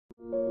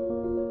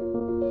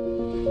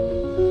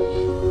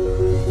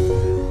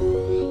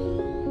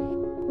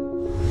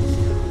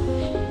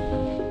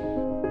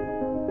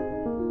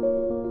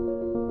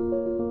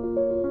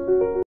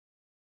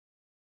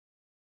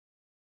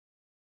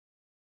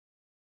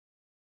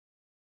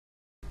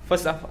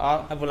First of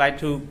all, I would like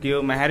to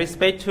give my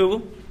respect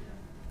to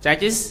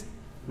judges,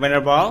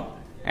 venerable,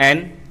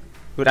 and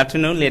good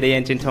afternoon, ladies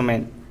and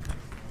gentlemen.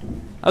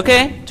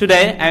 Okay,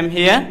 today I'm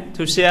here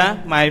to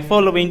share my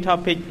following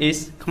topic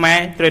is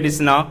Khmer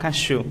traditional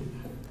costume.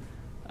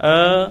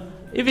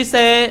 If we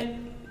say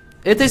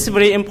it is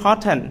very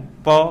important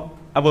for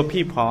our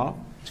people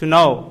to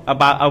know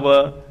about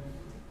our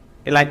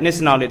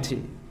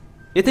nationality.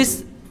 It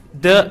is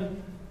the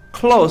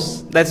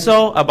clothes that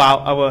show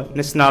about our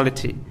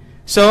nationality.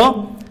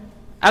 So,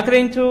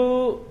 according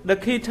to the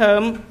key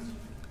term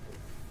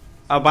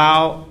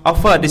about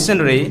offer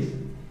dictionary,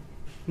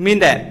 mean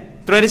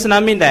that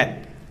traditional mean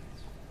that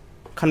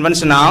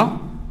conventional,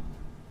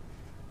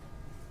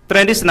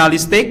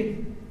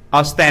 traditionalistic,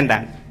 or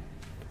standard.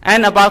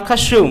 And about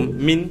costume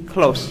mean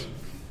clothes.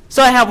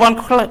 So I have one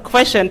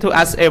question to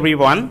ask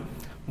everyone.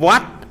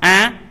 What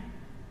are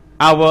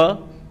our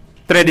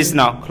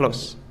traditional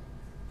clothes?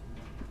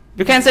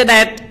 You can say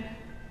that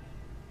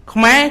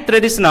Khmer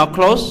traditional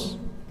clothes,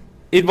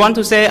 it want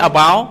to say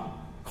about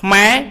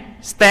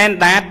Khmer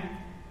standard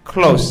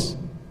clothes.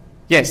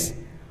 Yes.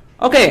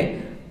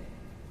 Okay.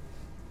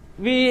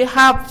 We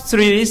have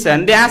three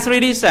reasons. There are three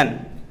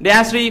reasons. There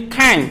are three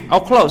kinds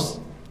of clothes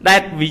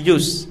that we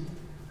use.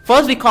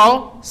 First we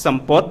call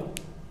samput.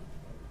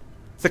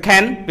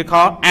 Second we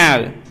call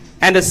al.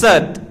 And the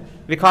third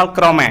we call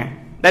kroma.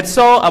 That's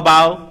all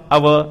about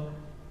our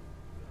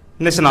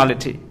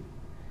nationality.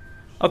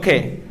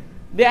 Okay.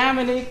 There are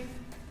many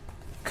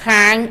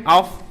kinds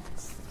of,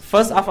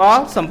 first of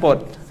all,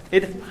 samput.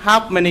 It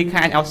have many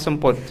kinds of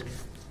samput.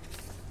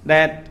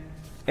 That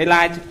it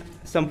like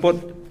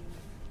samput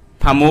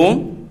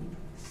pamung,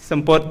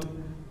 samput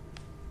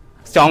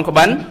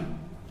chongkaban,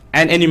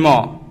 and any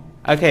more.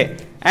 Okay.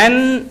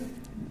 And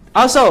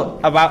also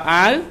about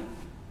al,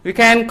 we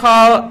can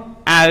call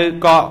al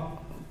go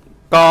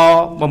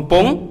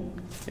bompung,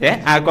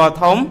 yeah, al go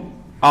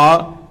thom,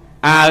 or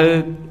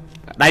al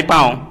dai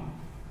pao,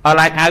 or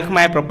like al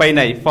Khmer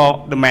propenay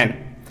for the men.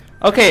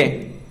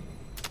 Okay.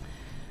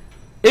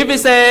 If we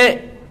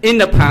say in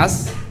the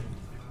past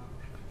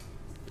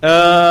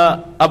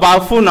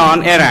about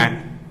Funan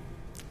era,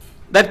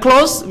 that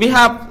clothes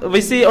we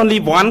see only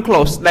one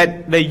clothes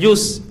that they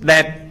use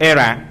that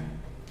era.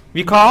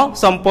 We call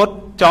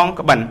samput chong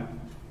kaban.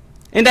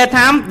 In that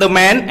time, the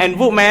men and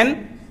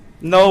women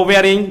no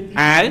wearing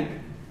al,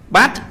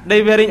 but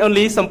they wearing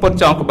only samput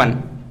chong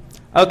kaban.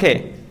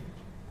 Okay.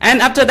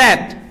 And after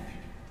that,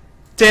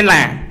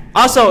 chenla.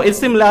 Also, it's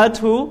similar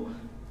to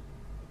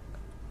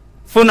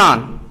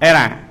Funan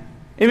era.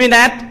 It means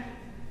that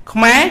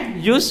Khmer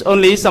use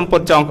only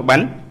samput chong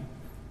kaban,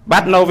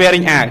 but no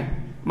wearing al.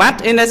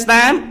 But in that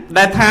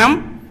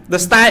time, the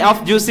style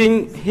of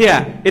using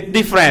here is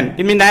different.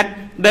 It means that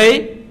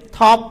they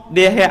top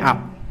their hair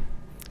up.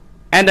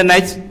 And the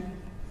next,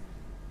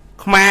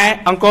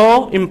 Khmer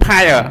Angkor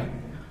Empire.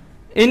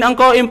 In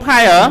Angkor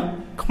Empire,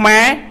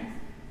 Khmer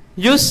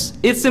use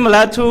it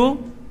similar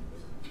to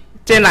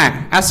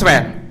China as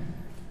well.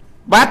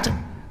 But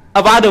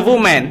about the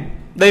women,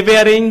 they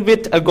wearing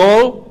with a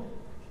gold,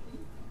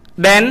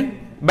 then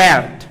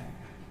belt.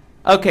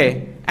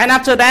 Okay. And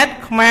after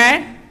that,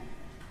 Khmer,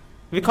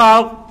 we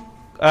call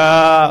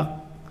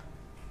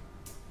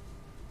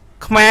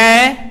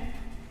Khmer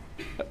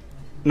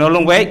no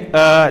long way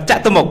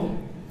Chatamuk.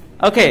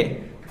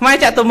 Okay. Khmer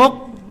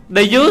Chatamuk,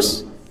 they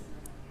use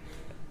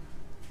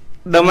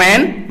the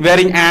man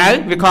wearing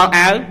al, we call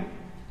al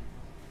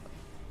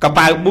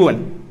kapau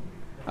buon.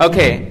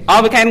 Okay.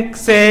 Or we can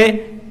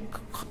say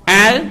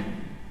al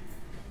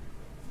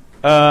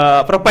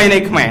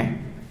propenay Khmer.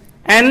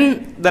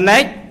 And the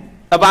next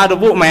about the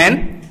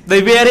woman,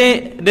 they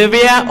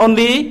wear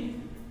only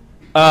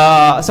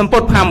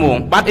samput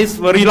pamung, but it's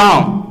very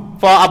long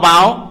for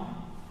about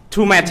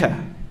 2 meters.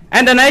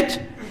 And the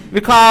next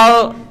we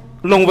call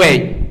long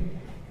way.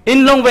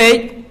 In long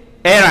way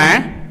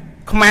era,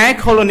 Khmer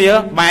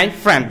colonial by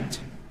French.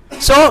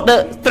 So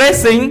the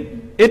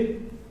dressing is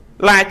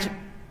like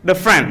the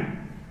French.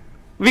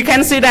 We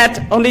can see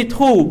that only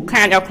 2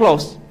 kinds of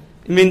clothes.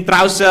 I mean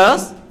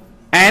trousers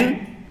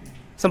and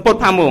samput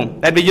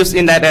pamung that we use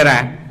in that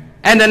era.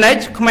 And the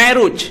next Khmer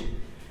Rouge.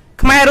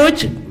 Khmer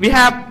Rouge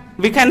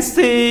we can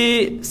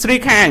see 3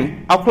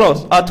 kinds of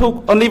clothes,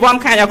 or only 1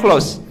 kind of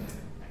clothes.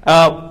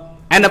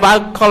 And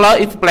about color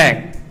is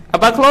black.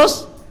 About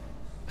clothes,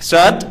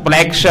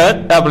 black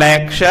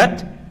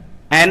shirt,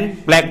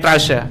 and black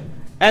trouser.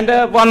 And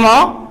one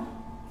more,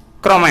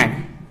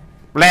 chroma,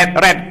 red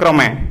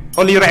chroma,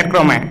 only red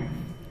chroma.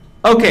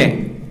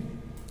 Okay.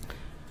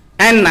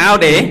 And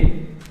nowadays,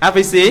 as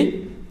we see,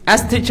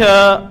 as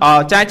teacher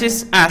or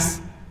judges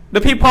ask,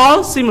 the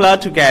people similar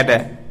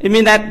together. It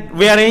means that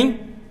wearing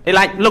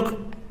look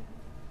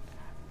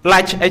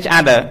like each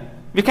other.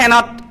 We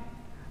cannot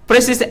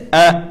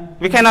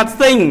we cannot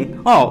think,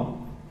 oh,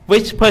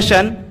 which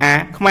person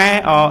are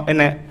Khmer or in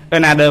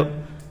another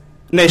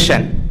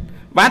nation.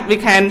 But we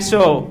can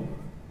show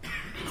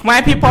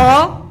Khmer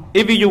people,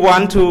 if you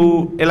want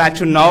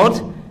to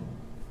note,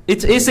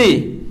 it's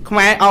easy.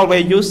 Khmer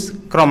always use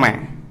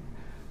chroma.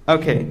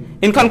 Okay.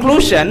 In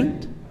conclusion,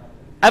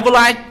 I would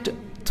like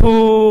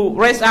to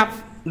raise up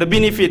the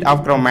benefit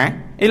of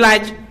Khmer. It's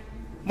like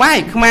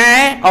why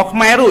Khmer or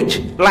Khmer Rouge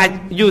like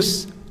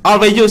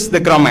always use the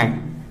Khmer,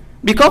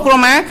 because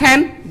Khmer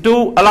can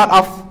do a lot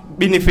of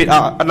benefit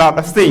or a lot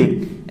of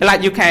things.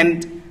 Like you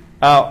can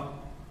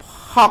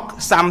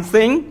hawk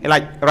something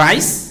like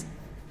rice,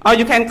 or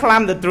you can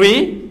climb the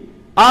tree,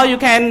 or you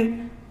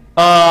can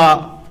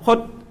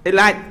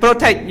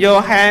protect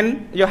your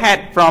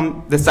head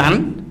from the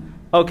sun.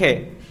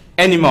 Okay,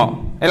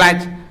 anymore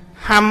like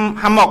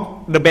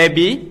hammock the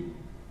baby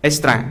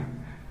extra.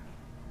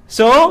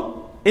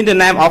 So in the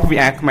name of we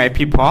are Khmer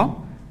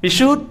people, we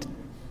should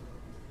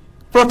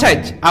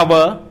protect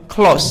our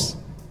clothes.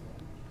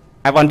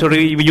 I want to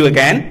review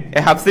again.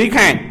 I have three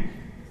kinds: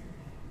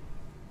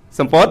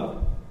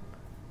 Sampot,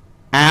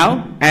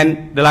 Ao,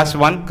 and the last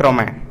one,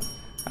 Khmer.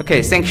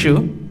 Okay, thank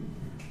you.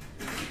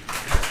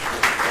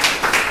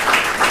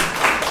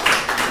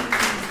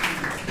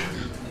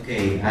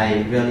 Okay,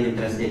 I really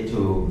interested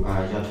to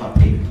your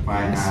topic,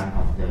 why art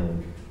of the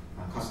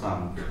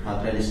custom,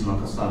 traditional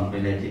custom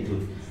related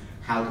to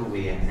how to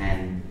wear,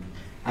 and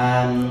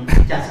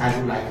just I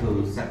would like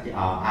to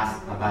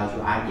ask about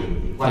your idea.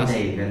 One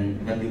day when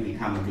you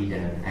become a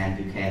leader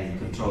and you can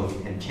control, you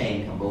can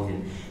change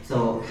Cambodia.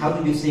 So how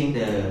do you think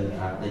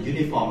the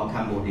uniform of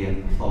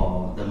Cambodian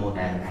for the model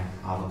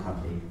of our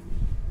country?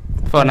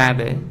 For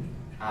nowadays.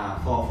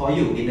 For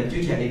you in the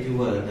future, if you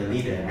were the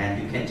leader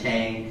and you can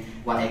change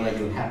whatever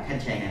you have can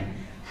change,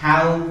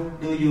 how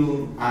do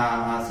you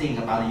think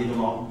about the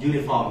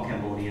uniform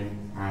Cambodian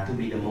to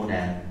be the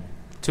model?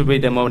 To be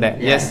the model, yeah,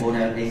 yes.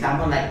 Model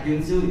example like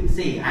you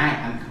see, I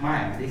am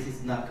Khmer. This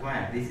is not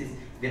Khmer. This is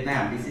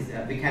Vietnam. This is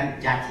we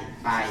can judge it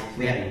by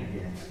wearing.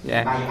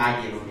 Yeah. By your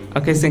idea only.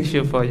 Okay, thank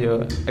you for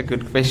a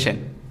good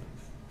question.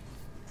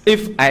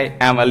 If I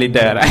am a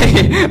leader,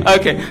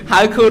 okay,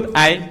 how could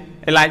I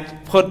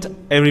like put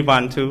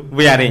everyone to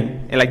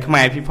wearing like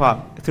Khmer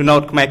people, to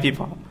know Khmer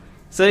people?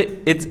 So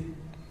it's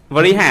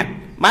very hard,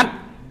 but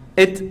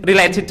it's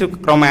related to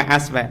Khmer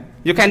as well.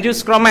 You can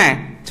use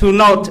Khmer to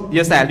note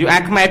yourself. You are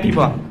Khmer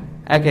people.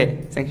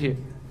 Okay, thank you.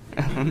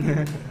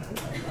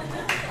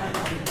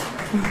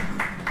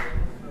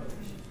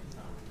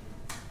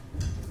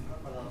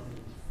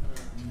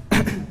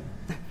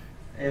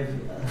 If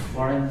a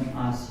foreign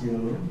asks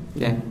you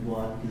yeah.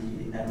 what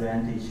the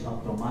advantage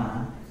of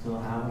Khmer, so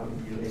how will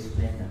you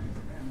explain them?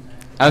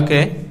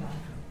 Okay,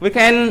 we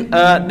can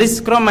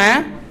this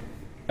Khmer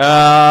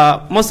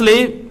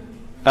mostly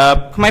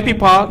Khmer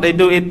people they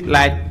do it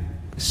like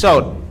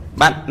short,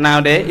 but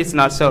nowadays it's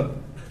not short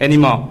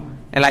anymore,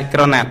 like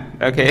cronat.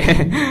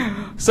 Okay,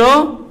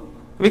 so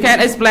we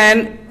can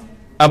explain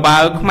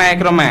about Khmer.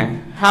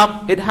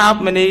 It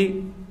help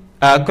many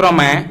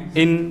Khmer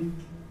in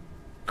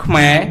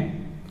Khmer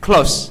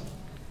clothes,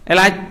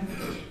 like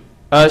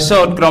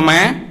short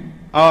Khmer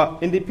or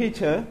in the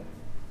picture.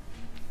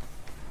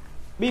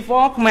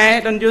 Before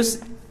Khmer don't use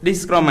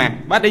this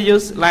Khmer, but they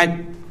use like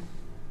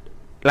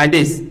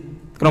this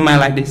Khmer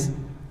like this.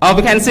 Or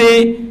we can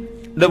see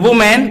the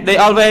women they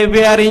always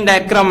wearing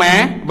that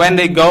Khmer when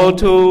they go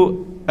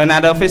to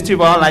another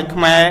festival like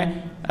Khmer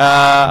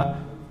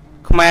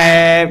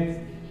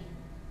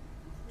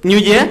New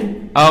Year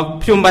or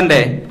Phum Ban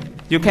Day.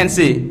 You can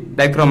see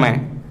that Khmer.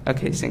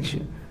 Okay, thank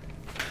you.